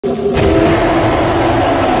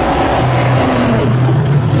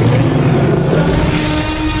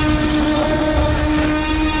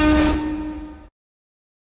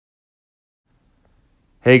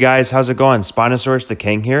Hey guys, how's it going? Spinosaurus the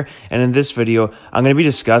King here, and in this video, I'm going to be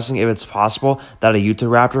discussing if it's possible that a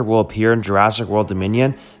Utahraptor will appear in Jurassic World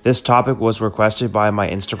Dominion. This topic was requested by my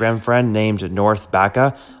Instagram friend named North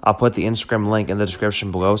Bacca. I'll put the Instagram link in the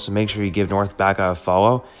description below, so make sure you give North Bacca a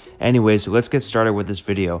follow. Anyways, let's get started with this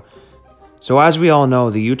video. So as we all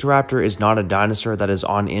know, the Utahraptor is not a dinosaur that is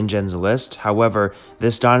on Ingen's list. However,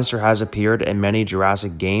 this dinosaur has appeared in many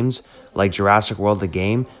Jurassic games, like Jurassic World the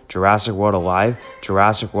Game, Jurassic World Alive,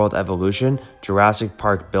 Jurassic World Evolution, Jurassic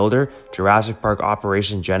Park Builder, Jurassic Park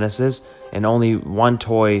Operation Genesis, and only one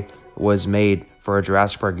toy was made for a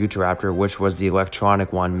Jurassic Park Utahraptor, which was the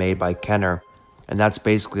electronic one made by Kenner. And that's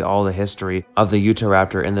basically all the history of the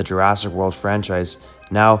Utahraptor in the Jurassic World franchise.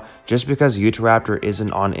 Now, just because Utahraptor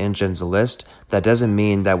isn't on Ingen's list, that doesn't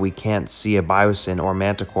mean that we can't see a Biosyn or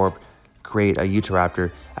Manticore create a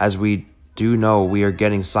Utahraptor, as we do know we are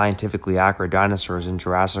getting scientifically accurate dinosaurs in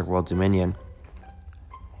Jurassic World Dominion.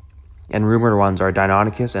 And rumored ones are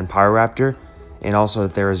Deinonychus and Pyroraptor, and also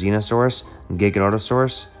Therizinosaurus,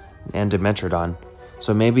 Giganotosaurus, and Dimetrodon.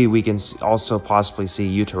 So maybe we can also possibly see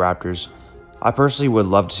Utahraptors. I personally would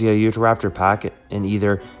love to see a Utahraptor pack in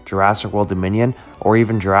either Jurassic World Dominion or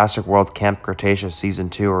even Jurassic World Camp Cretaceous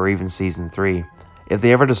Season 2 or even Season 3, if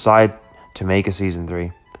they ever decide to make a Season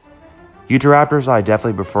 3. Utahraptors I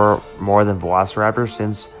definitely prefer more than Velociraptors,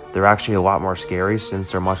 since they're actually a lot more scary,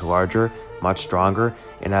 since they're much larger, much stronger,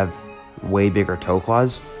 and have way bigger toe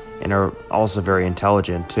claws, and are also very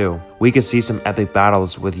intelligent too. We could see some epic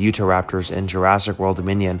battles with Utahraptors in Jurassic World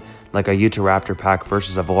Dominion, like a Utahraptor pack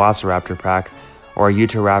versus a Velociraptor pack, or a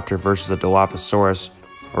Utahraptor versus a Dilophosaurus,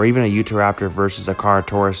 or even a Utahraptor versus a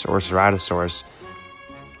Carnotaurus or Ceratosaurus.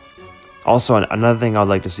 Also, another thing I'd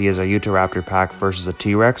like to see is a Utahraptor pack versus a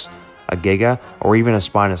T-Rex, a Giga, or even a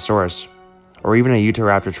Spinosaurus, or even a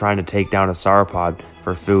Utahraptor trying to take down a sauropod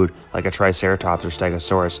for food, like a Triceratops or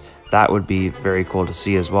Stegosaurus. That would be very cool to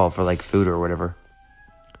see as well for like food or whatever.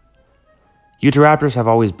 Utahraptors have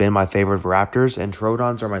always been my favorite raptors, and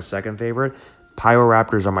Troodons are my second favorite,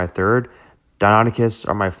 Pyroraptors are my third, Deinonychus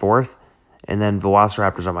are my fourth, and then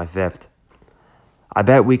Velociraptors are my fifth. I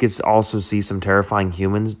bet we could also see some terrifying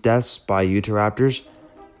humans deaths by Utahraptors.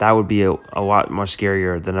 That would be a lot more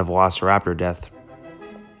scarier than a Velociraptor death.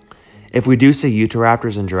 If we do see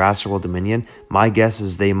Utahraptors in Jurassic World Dominion, my guess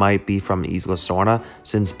is they might be from Isla Sorna,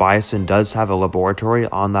 since Biosyn does have a laboratory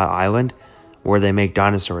on that island where they make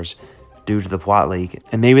dinosaurs due to the plot leak.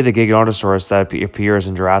 And maybe the Giganotosaurus that appears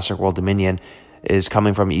in Jurassic World Dominion is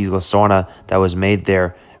coming from Isla Sorna that was made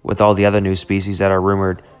there, with all the other new species that are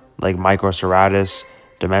rumored, like Microceratus,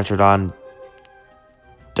 Dimetrodon,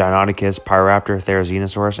 Deinonychus, Pyroraptor,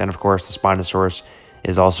 Therizinosaurus, and of course the Spinosaurus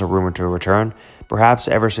is also rumored to return. Perhaps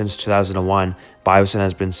ever since 2001, Biosyn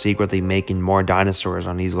has been secretly making more dinosaurs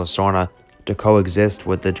on Isla Sorna to coexist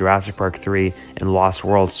with the Jurassic Park 3 and Lost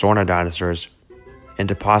World Sorna dinosaurs, and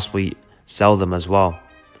to possibly sell them as well.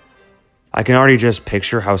 I can already just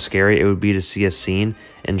picture how scary it would be to see a scene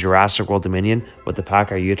in Jurassic World Dominion with the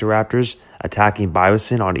pack of Utahraptors attacking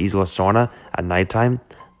Biosyn on Isla Sorna at nighttime.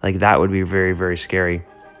 Like, that would be very, very scary.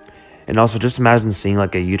 And also, just imagine seeing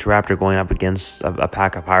like a Utahraptor going up against a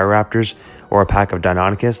pack of Pyroraptors or a pack of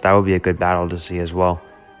Deinonychus. That would be a good battle to see as well.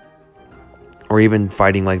 Or even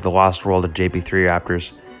fighting like the Lost World of JP3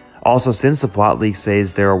 Raptors. Also, since the plot leak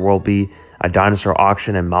says there will be a dinosaur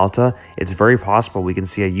auction in Malta, it's very possible we can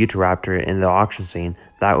see a Utahraptor in the auction scene.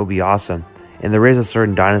 That would be awesome. And there is a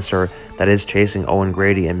certain dinosaur that is chasing Owen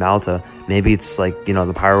Grady in Malta. Maybe it's like, you know,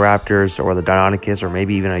 the Pyroraptors or the Deinonychus, or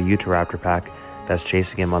maybe even a Utahraptor pack that's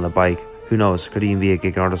chasing him on the bike. Who knows? Could even be a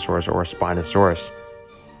Giganotosaurus or a Spinosaurus.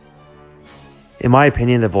 In my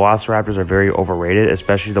opinion, the Velociraptors are very overrated,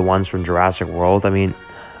 especially the ones from Jurassic World. I mean,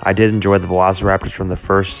 I did enjoy the Velociraptors from the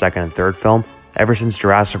first, second, and third film. Ever since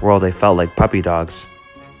Jurassic World, they felt like puppy dogs.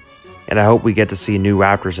 And I hope we get to see new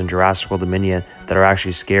raptors in Jurassic World Dominion that are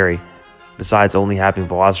actually scary, besides only having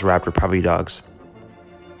Velociraptor puppy dogs.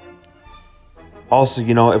 Also,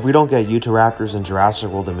 you know, if we don't get Utahraptors in Jurassic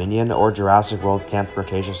World Dominion or Jurassic World Camp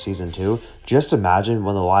Cretaceous Season 2, just imagine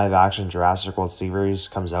when the live-action Jurassic World series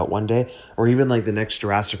comes out one day, or even like the next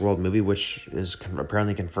Jurassic World movie, which is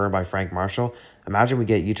apparently confirmed by Frank Marshall. Imagine we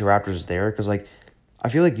get Utahraptors there, because like, I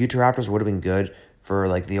feel like Utahraptors would have been good for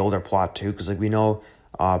like the older plot too, because like we know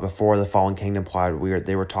before the Fallen Kingdom plot,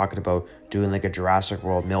 they were talking about doing like a Jurassic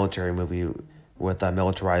World military movie with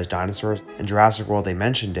militarized dinosaurs. In Jurassic World, they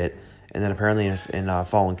mentioned it. And then apparently in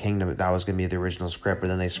Fallen Kingdom, that was going to be the original script, but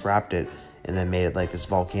then they scrapped it and then made it like this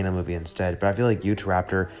volcano movie instead. But I feel like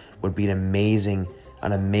Utahraptor would be an amazing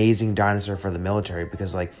dinosaur for the military,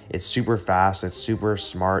 because like it's super fast, it's super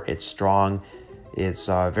smart, it's strong, It's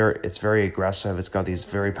very aggressive. It's got these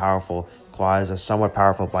very powerful claws, a somewhat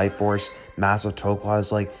powerful bite force, massive toe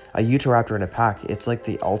claws. Like a Utahraptor in a pack, it's like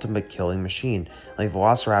the ultimate killing machine. Like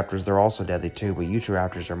Velociraptors, they're also deadly too, but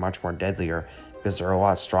Utahraptors are much more deadlier because they're a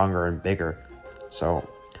lot stronger and bigger. So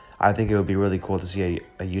I think it would be really cool to see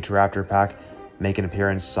a Utahraptor pack make an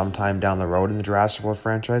appearance sometime down the road in the Jurassic World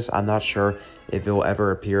franchise. I'm not sure if it will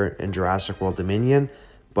ever appear in Jurassic World Dominion,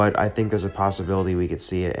 but I think there's a possibility we could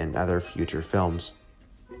see it in other future films.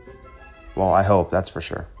 Well, I hope, that's for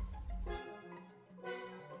sure.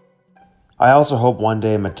 I also hope one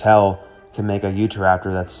day Mattel can make a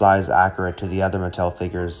Utahraptor that's size accurate to the other Mattel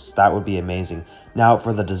figures. That would be amazing. Now,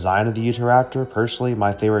 for the design of the Utahraptor, personally,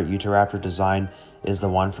 my favorite Utahraptor design is the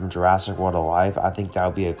one from Jurassic World Alive. I think that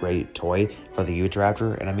would be a great toy for the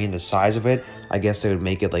Utahraptor. And I mean, the size of it, I guess they would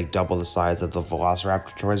make it like double the size of the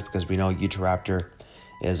Velociraptor toys, because we know Utahraptor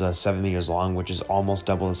is 7 meters long, which is almost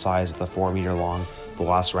double the size of the 4 meter long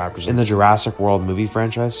Velociraptors in the Jurassic World movie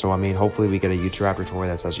franchise. So I mean, hopefully we get a Utahraptor toy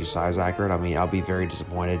that's actually size accurate. I mean, I'll be very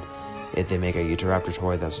disappointed if they make a Utahraptor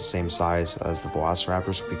toy that's the same size as the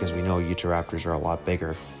Velociraptors, because we know Utahraptors are a lot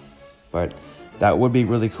bigger. But that would be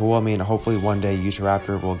really cool. I mean, hopefully one day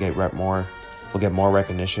Utahraptor will get more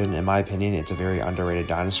recognition. In my opinion, it's a very underrated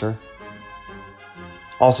dinosaur.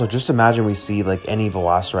 Also, just imagine we see like any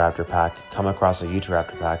Velociraptor pack come across a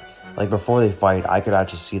Utahraptor pack. Like before they fight, I could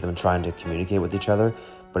actually see them trying to communicate with each other,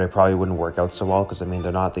 but it probably wouldn't work out so well, because I mean,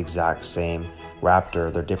 they're not the exact same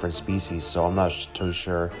raptor, they're different species, so I'm not too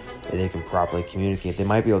sure if they can properly communicate. They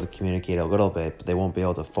might be able to communicate a little bit, but they won't be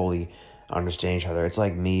able to fully understand each other. It's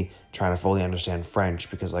like me trying to fully understand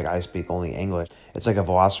French because like I speak only English. It's like a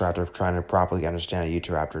Velociraptor trying to properly understand a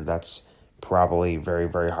Utahraptor. That's probably very,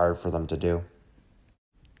 very hard for them to do.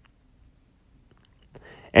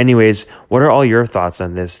 Anyways, what are all your thoughts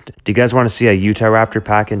on this? Do you guys want to see a Utahraptor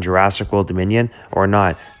pack in Jurassic World Dominion or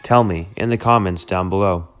not? Tell me in the comments down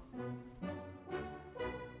below.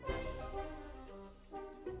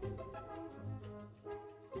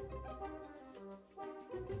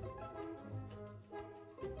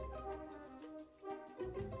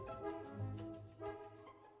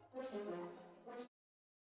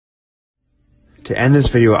 To end this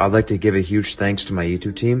video, I'd like to give a huge thanks to my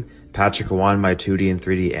YouTube team, Patrik, Cauan, my 2D and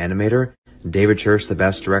 3D animator, David Church, the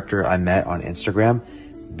best director I met on Instagram,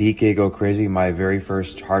 BK Go Crazy, my very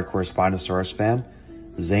first hardcore Spinosaurus fan,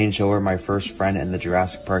 Zane Schiller, my first friend in the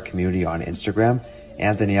Jurassic Park community on Instagram,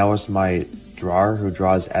 Anthony Ellis, my drawer who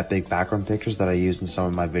draws epic background pictures that I use in some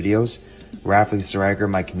of my videos, Rafly Siregar,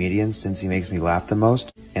 my comedian since he makes me laugh the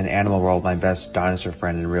most, and Animal World, my best dinosaur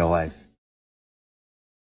friend in real life.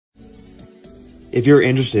 If you're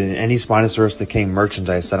interested in any Spinosaurus the King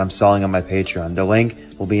merchandise that I'm selling on my Patreon, the link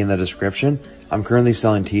will be in the description. I'm currently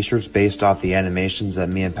selling t-shirts based off the animations that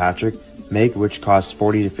me and Patrik make, which costs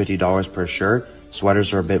 $40 to $50 per shirt.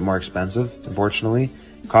 Sweaters are a bit more expensive, unfortunately.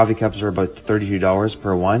 Coffee cups are about $32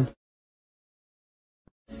 per one.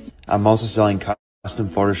 I'm also selling custom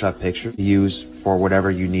Photoshop pictures to use for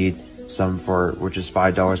whatever you need, some for which is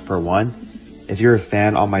 $5 per one. If you're a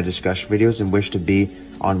fan of my discussion videos and wish to be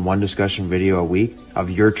on one discussion video a week of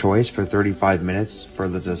your choice for 35 minutes for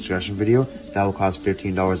the discussion video, that will cost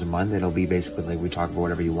 $15 a month. It'll be basically like we talk about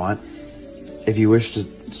whatever you want. If you wish to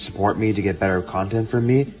support me to get better content from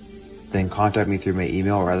me, then contact me through my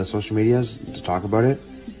email or other social medias to talk about it.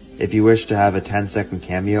 If you wish to have a 10-second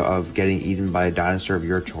cameo of getting eaten by a dinosaur of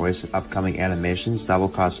your choice in upcoming animations, that will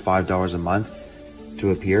cost $5 a month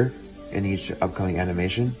to appear in each upcoming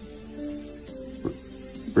animation.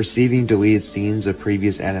 Receiving deleted scenes of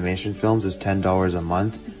previous animation films is $10 a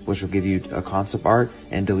month, which will give you a concept art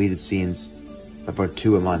and deleted scenes, about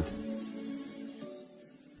 2 a month.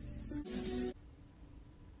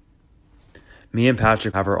 Me and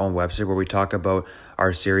Patrik have our own website where we talk about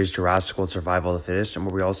our series Jurassic World Survival of the Fittest, and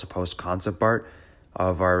where we also post concept art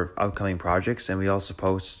of our upcoming projects, and we also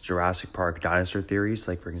post Jurassic Park dinosaur theories.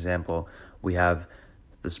 Like for example, we have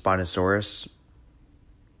the Spinosaurus,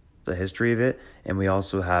 the history of it, and we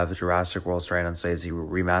also have Jurassic World Strand on Sight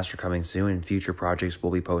remaster coming soon, and future projects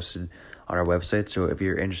will be posted on our website. So if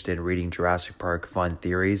you're interested in reading Jurassic Park fun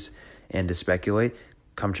theories and to speculate,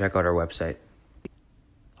 come check out our website.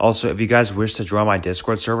 Also, if you guys wish to join my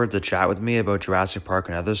Discord server to chat with me about Jurassic Park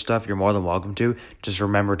and other stuff, you're more than welcome to. Just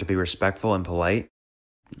remember to be respectful and polite.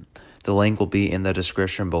 The link will be in the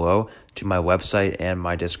description below to my website and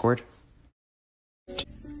my Discord.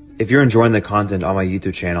 If you're enjoying the content on my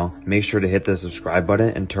YouTube channel, make sure to hit the subscribe button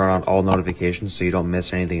and turn on all notifications so you don't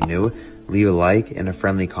miss anything new. Leave a like and a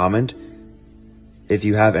friendly comment. If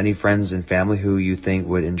you have any friends and family who you think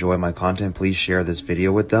would enjoy my content, please share this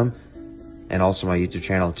video with them, and also my YouTube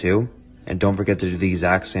channel too. And don't forget to do the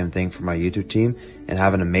exact same thing for my YouTube team. And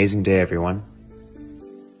have an amazing day, everyone.